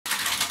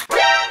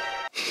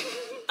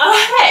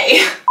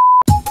day.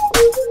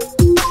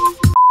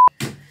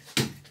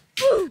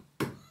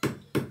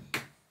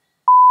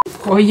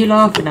 What are you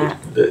laughing at?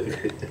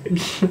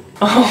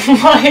 Oh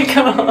my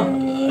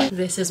god.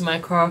 This is my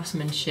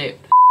craftsmanship.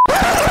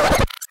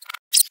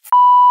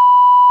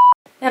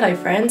 Hello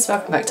friends,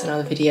 welcome back to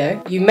another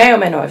video. You may or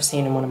may not have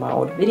seen in one of my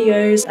old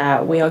videos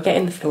that we are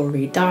getting the floor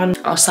redone.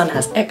 Our son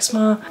has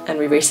eczema and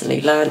we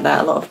recently learned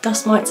that a lot of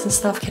dust mites and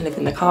stuff can live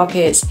in the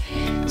carpets.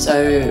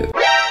 So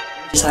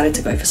we decided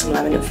to go for some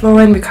laminate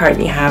flooring. We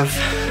currently have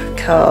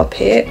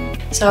carpet.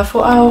 So I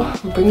thought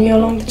I'll bring you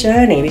along the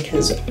journey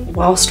because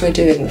whilst we're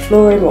doing the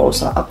flooring, we're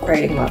also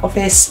upgrading my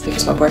office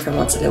because my boyfriend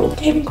wants a little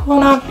gaming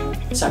corner.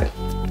 So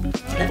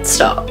let's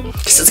start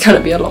because it's going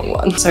to be a long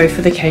one. So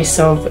for the case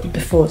of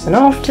befores and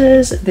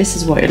afters, this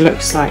is what it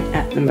looks like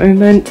at the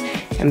moment.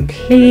 And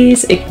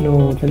please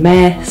ignore the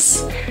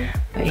mess.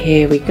 But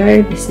here we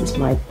go. This is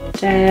my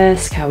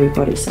desk, how we've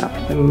got it set up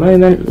at the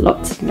moment.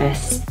 Lots of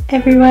mess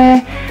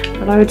everywhere.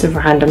 Loads of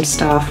random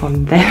stuff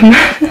on them.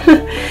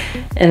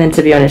 And then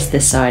to be honest,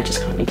 this side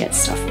just kind of gets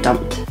stuff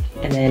dumped.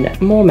 And then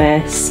more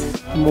mess,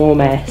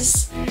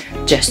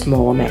 just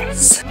more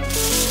mess.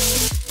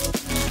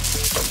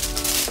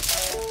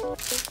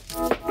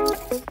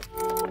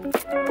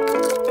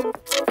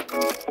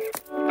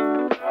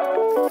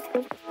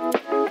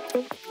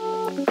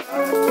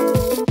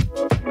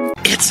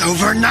 It's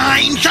over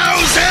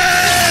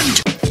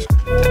 9,000!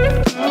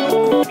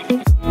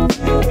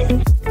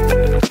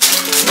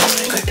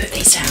 Go put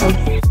these down.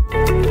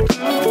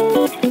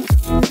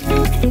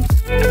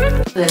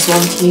 There's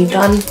one few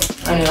done,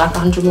 only like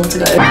 100 more to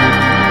go.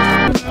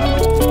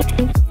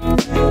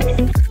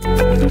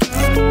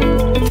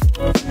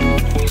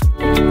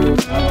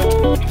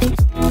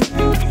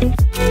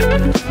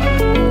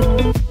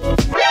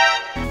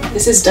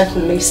 This is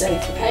definitely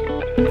safe, okay?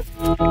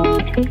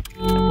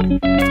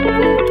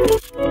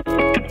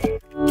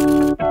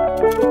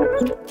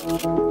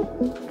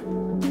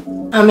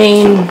 I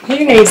mean,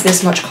 who needs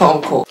this much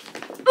cotton cord?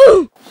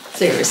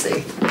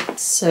 Seriously.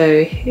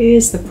 So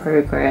here's the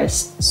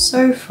progress.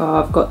 So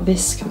far I've got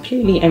this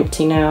completely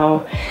empty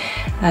now.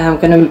 I'm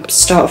gonna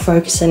start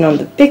focusing on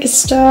the bigger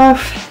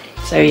stuff.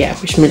 So yeah,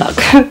 wish me luck.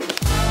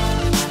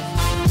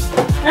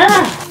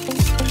 Ah!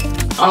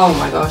 Oh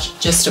my gosh,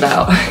 just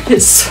about.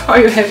 It's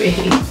so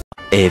heavy.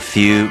 A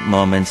few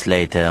moments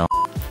later.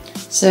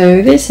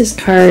 So this is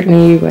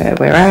currently where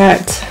we're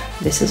at.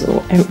 This is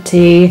all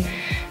empty.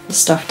 The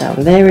stuff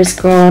down there is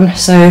gone.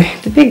 So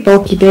the big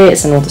bulky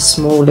bits and all the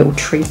small little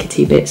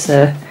trinkety bits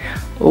are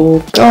all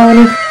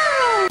gone.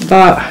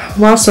 But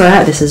whilst we're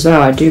at this as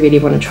well, I do really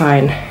want to try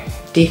and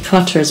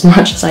declutter as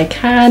much as I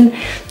can,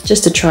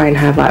 just to try and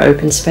have like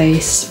open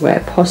space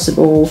where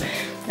possible,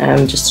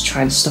 just to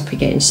try and stop it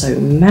getting so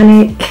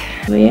manic.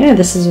 But yeah,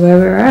 this is where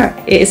we're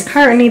at. It is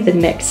currently the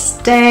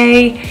next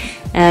day,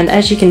 and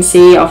as you can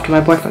see, after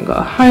my boyfriend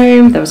got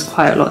home, there was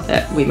quite a lot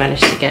that we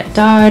managed to get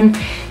done.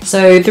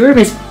 So the room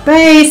is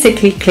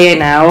basically clear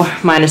now,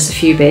 minus a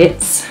few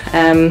bits.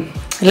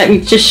 Let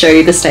me just show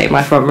you the state of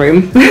my front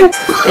room.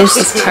 This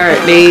is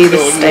currently the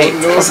state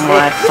of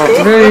my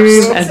front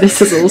room, and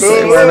this is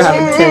also where I'm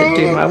having to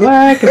do my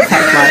work and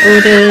pack my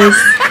orders.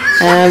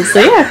 So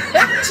yeah.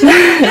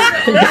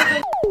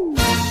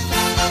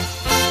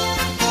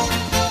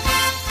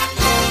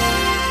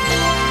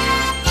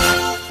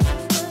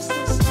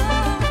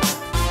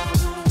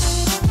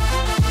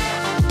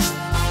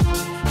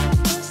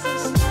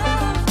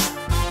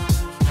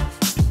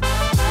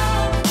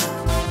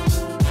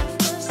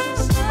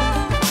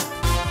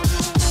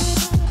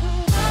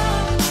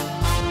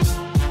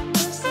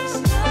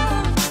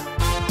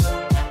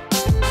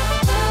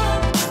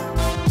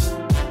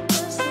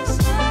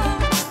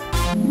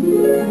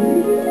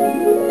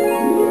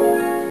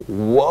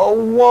 Whoa,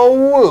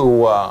 whoa,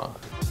 whoa.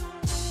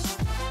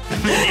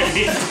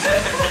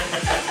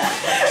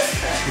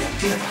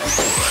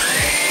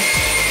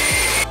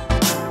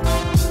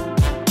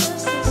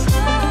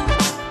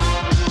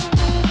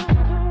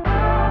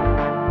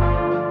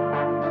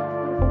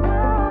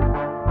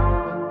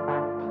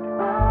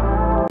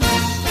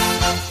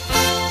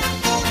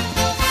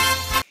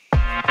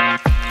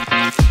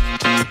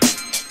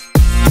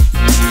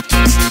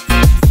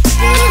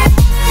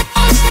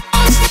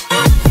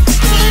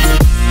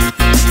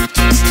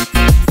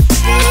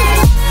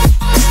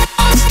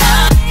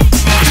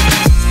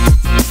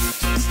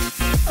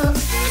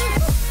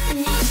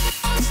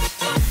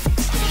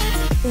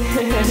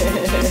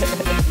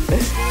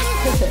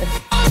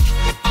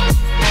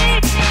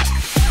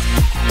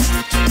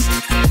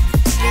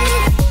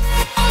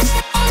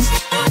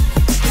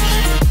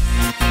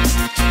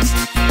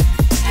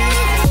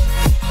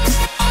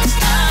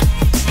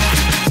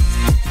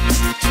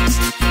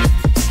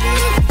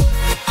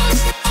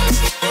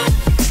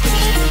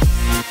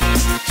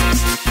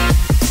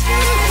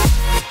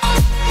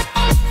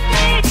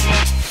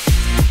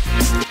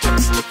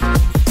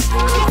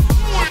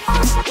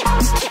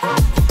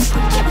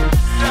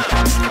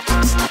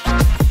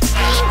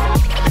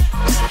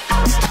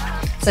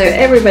 So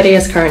everybody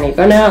has currently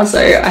gone out, so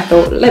I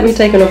thought let me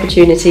take an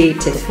opportunity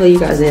to fill you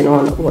guys in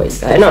on what is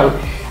going on.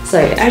 So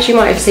as you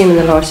might have seen in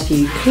the last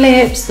few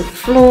clips, the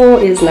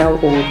floor is now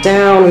all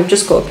down. We've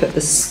just got to put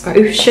the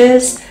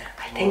scotias,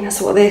 I think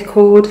that's what they're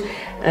called.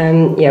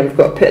 Yeah, we've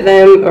got to put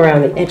them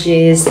around the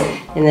edges,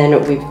 and then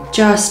we've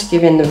just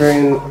given the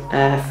room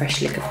a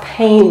fresh lick of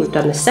paint. We've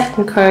done the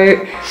second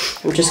coat.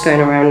 I'm just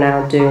going around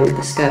now doing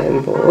the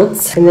skirting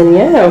boards, and then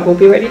yeah, we'll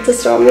be ready to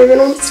start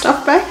moving all the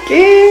stuff back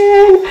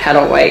in.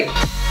 Cannot wait.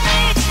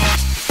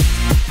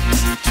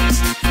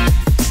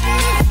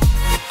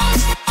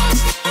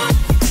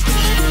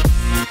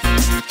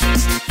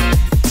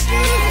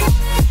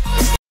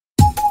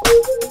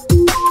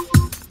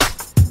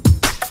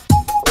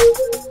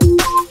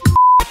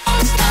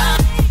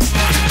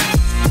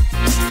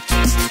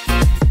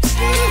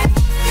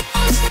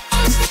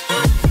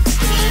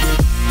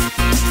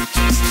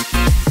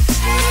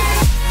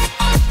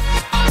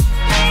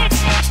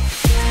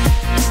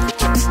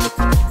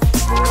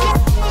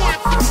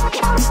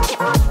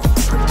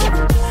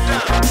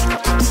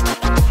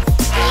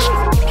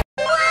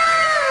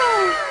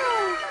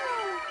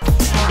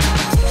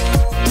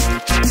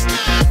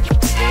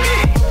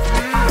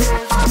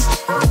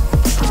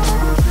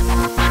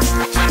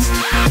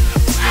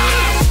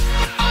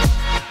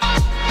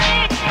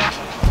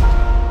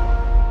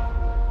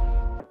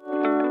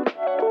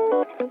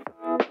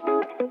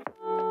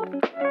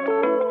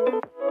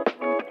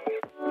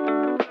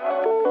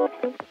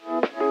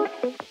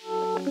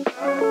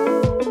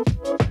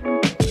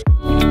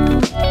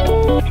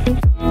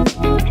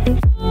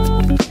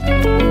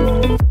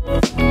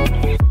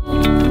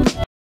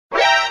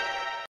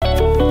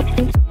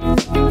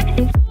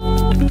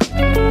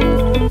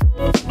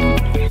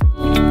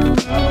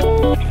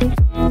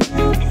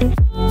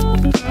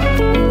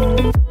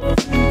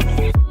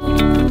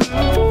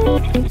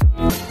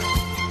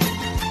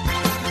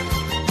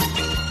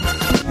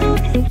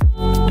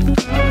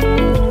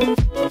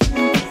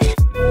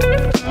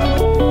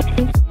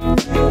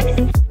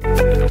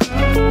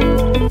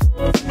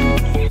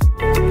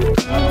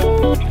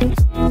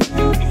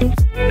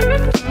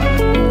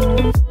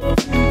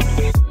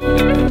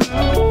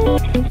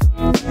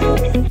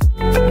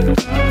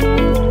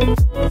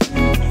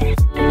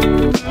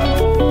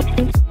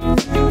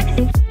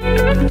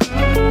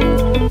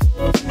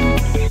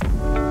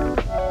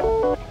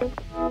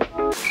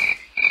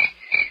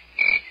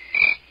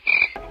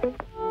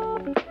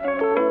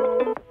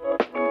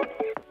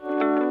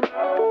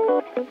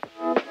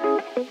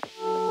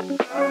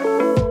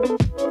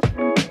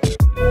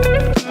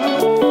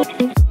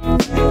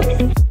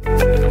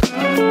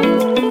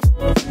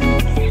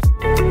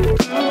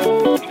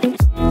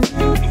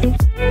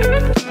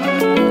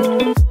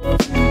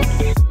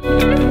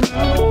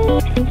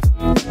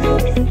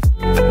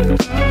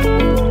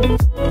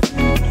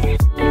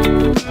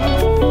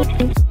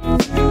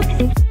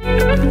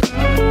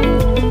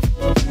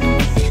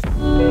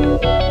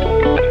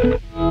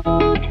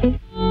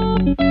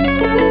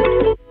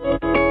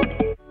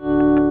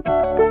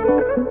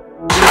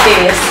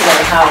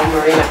 Yesterday how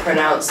Marina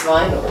pronounced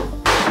vinyl.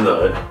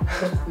 No.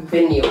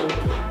 Vinyl.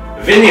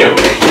 Vinyl?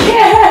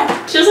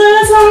 Yeah! She was like,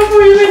 that's not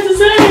what you meant to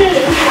say.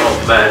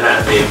 Oh man,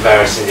 that'd be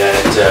embarrassing going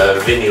into a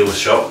vinyl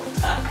shop.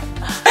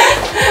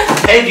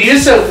 Hey, do you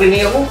sell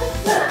vinyl?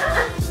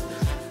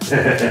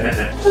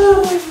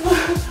 Oh my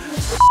god.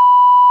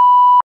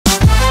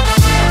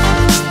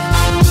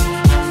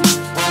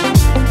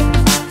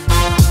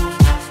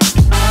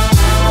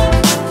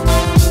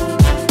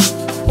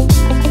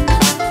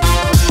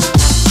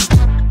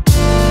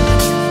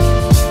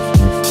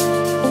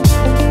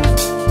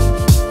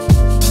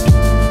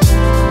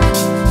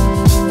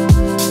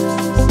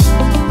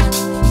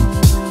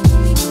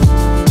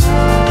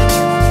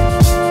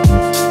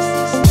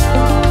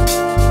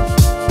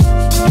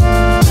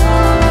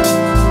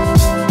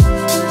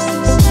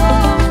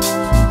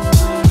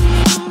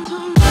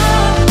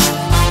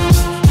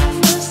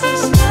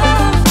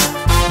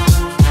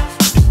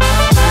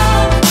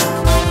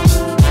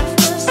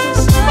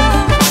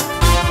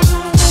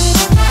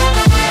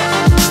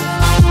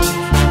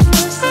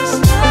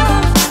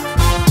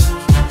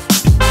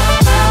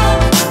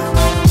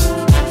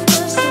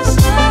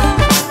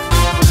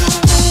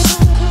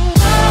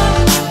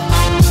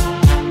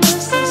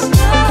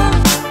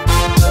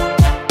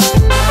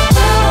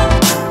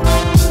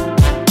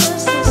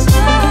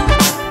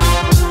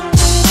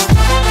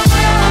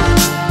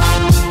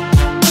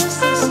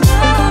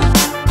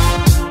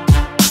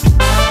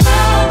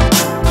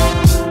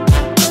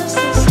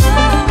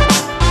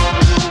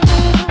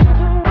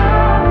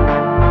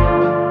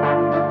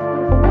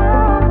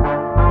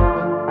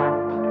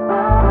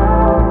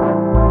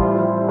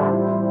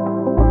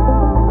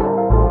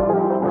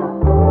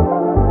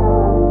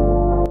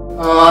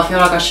 I feel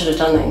like I should have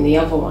done that in the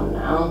other one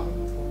now.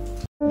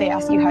 They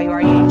ask you how you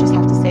are, you just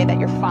have to say that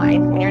you're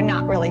fine when you're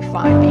not really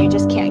fine, but you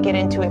just can't get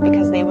into it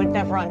because they would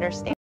never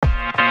understand.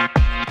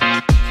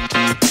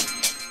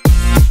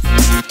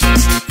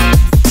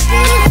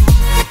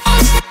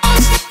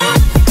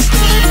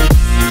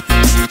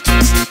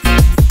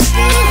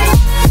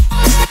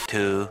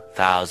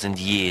 2,000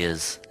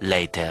 years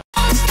later.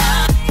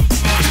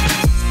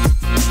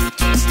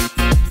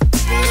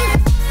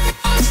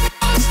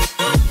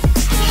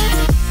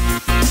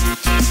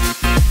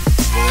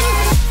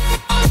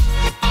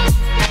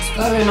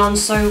 Going on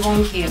so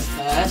wonky at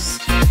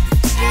first.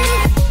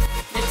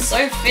 It's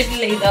so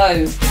fiddly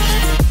though.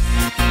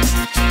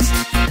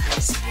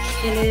 It's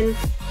killing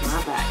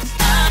my back.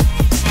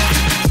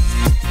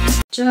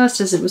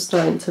 Just as it was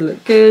starting to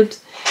look good,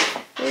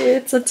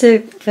 it's a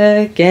tip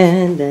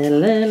again.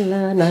 La,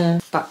 la, la.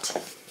 But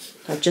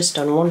I've just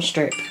done one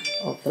strip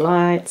of the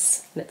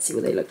lights. Let's see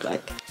what they look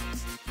like.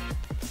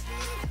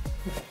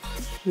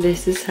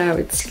 This is how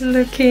it's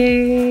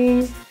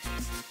looking.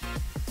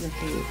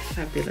 Looking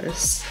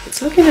fabulous.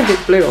 It's looking a bit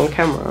blue on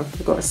camera.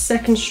 I've got a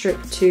second strip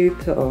to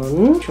put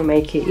on, which will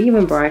make it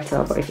even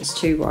brighter, but if it's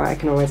too bright I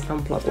can always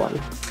unplug one.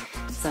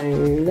 So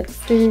let's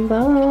do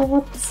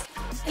that.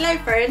 Hello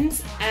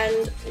friends,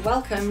 and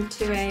welcome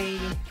to a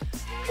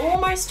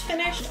almost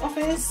finished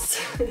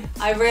office.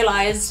 I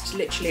realised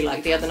literally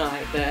like the other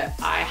night that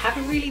I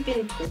haven't really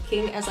been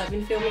talking as I've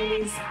been filming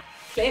these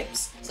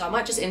clips, so I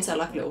might just insert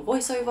like a little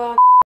voiceover.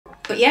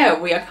 But yeah,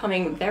 we are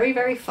coming very,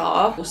 very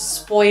far.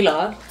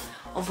 Spoiler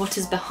of what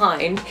is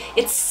behind.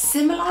 It's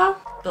similar,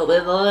 but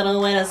with a little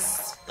bit of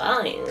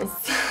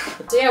spice.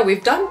 So yeah,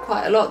 we've done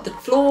quite a lot. The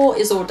floor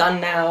is all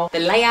done now. The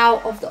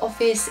layout of the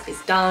office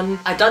is done.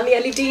 I've done the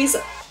LEDs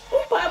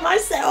all by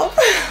myself,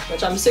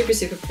 which I'm super,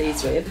 super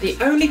pleased with. The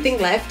only thing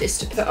left is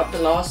to put up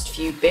the last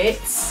few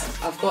bits.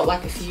 I've got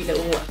like a few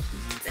little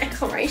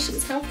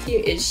decorations. How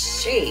cute is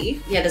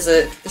she? Yeah,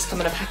 there's come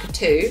in a pack of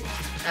 2.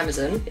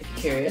 Amazon, if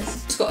you're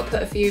curious. Just got to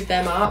put a few of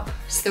them up.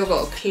 Still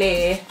got to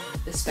clear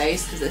the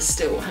space because there's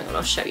still, hang on,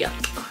 I'll show you.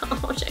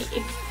 I'll show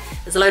you.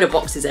 There's a load of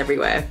boxes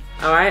everywhere,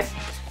 all right?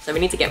 So we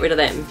need to get rid of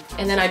them.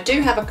 And then I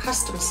do have a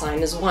custom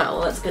sign as well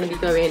that's going to be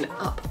going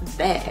up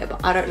there, but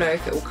I don't know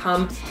if it will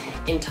come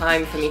in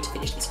time for me to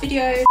finish this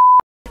video.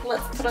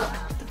 Let's put up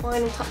the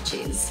final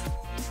touches,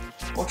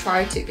 or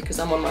try to, because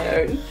I'm on my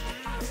own.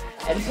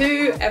 And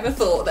who ever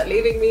thought that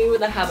leaving me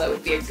with a hammer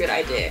would be a good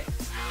idea?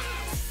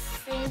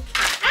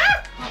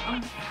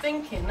 I'm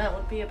thinking that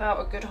would be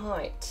about a good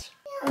height.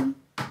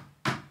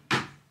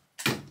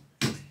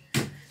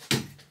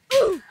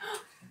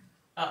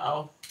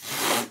 Uh-oh.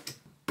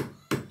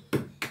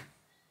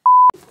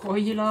 What are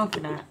you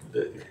laughing at?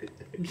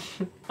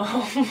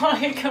 Oh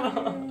my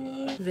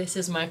god. This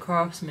is my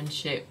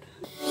craftsmanship.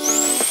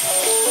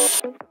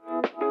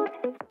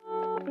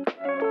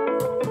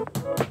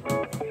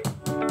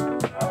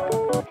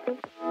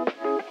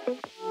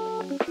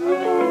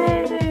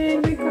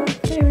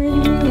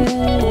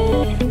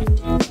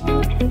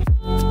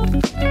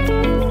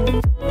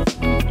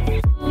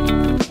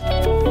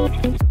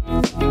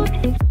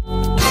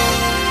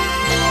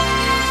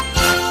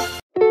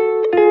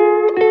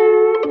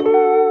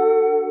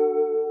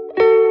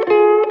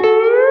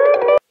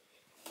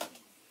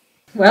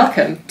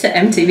 Welcome to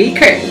MTV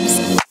Cribs.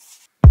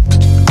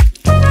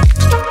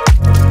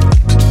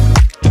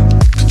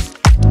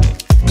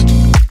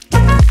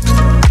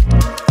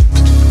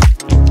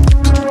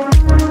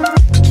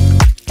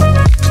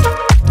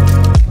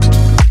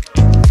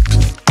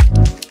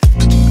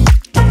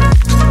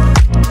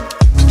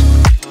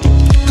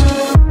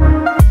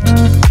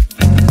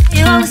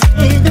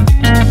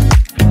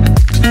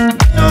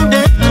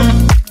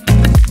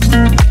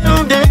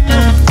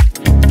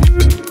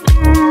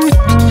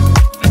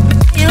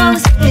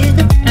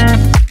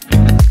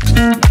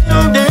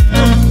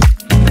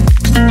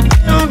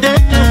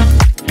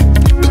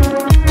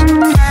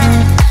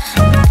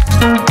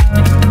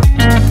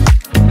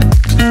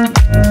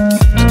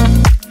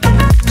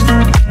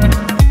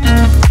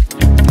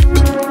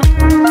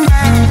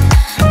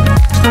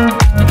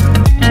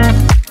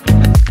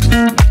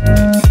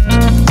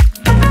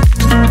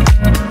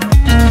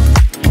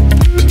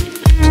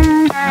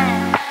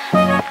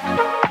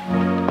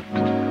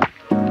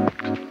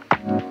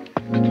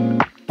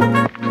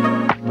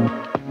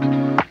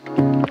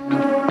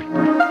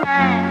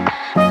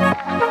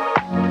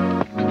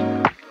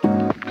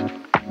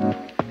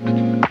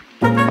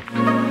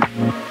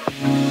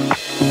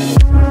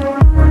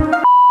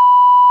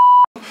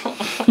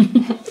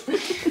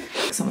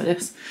 Some of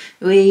this.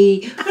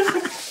 We full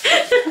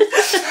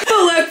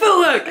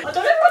work. I don't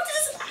know what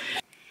this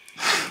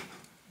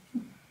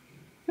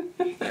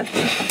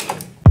is.